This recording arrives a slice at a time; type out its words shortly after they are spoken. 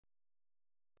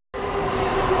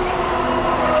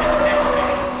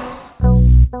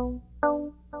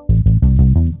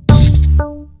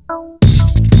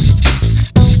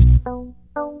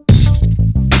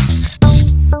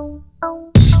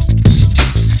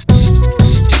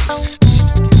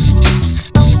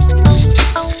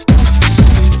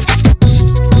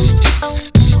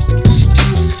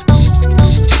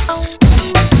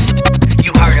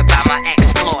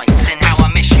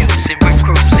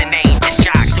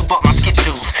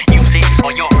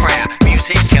for your crowd.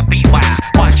 Music can be wild.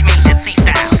 Watch me to see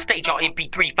style. Stage your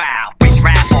MP3 file. Rip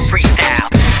rap or freestyle.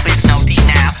 There's no D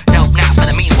now. Nope, not for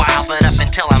the meanwhile, but up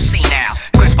until I'm senile.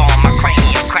 Grip on my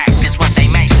cranium crack is what they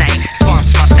may say.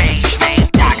 Scorps my stage name.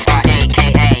 Dr.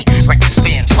 AKA. Record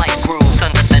spin, play grooves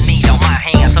under the needle. My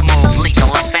hands are move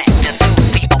lethal effect. And soon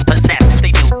people possess.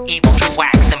 They do evil to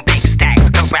wax and big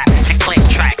stacks. Go rap to click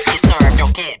tracks. You serve,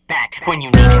 you'll get back when you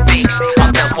need it fixed.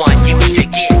 I'm the one you need to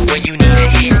get when you need a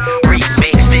hit.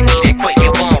 Remixed and need it quick,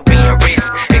 it won't be a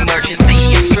risk.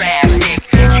 Emergency is drastic.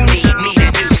 You need me to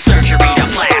do surgery to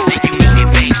plastic. You need it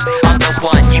fixed. I'm the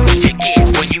one you need to get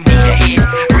when you need a hit.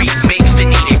 Remixed and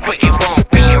need it quick, it won't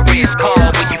be a risk. Call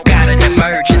when you've got an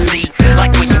emergency,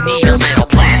 like when you need a little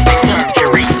plastic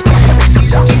surgery.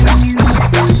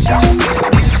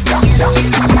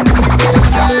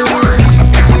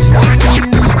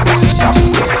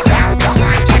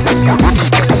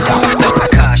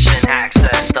 Percussion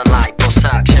access the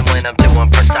liposuction when I'm doing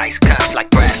precise cuts like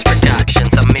breast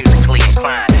reductions. I'm musically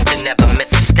inclined to never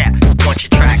miss a step. Want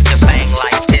your track to bang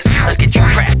like this? Let's get you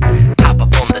prepped. Hop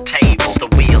up on the table, the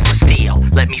wheels of steel.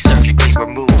 Let me surgically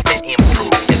remove and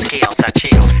improve your skills. I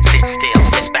chill, sit still,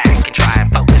 sit back and try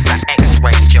and focus. I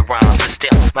x-rayed your rhymes and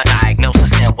still my diagnosis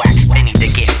still whack. They need to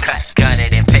get cut,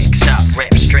 gutted and fixed up.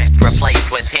 Rip, strip,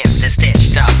 replaced with hints that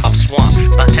stitched up. I'm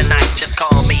swamped, but tonight just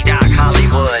call me Doc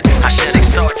Hollywood. I should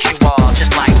extort you all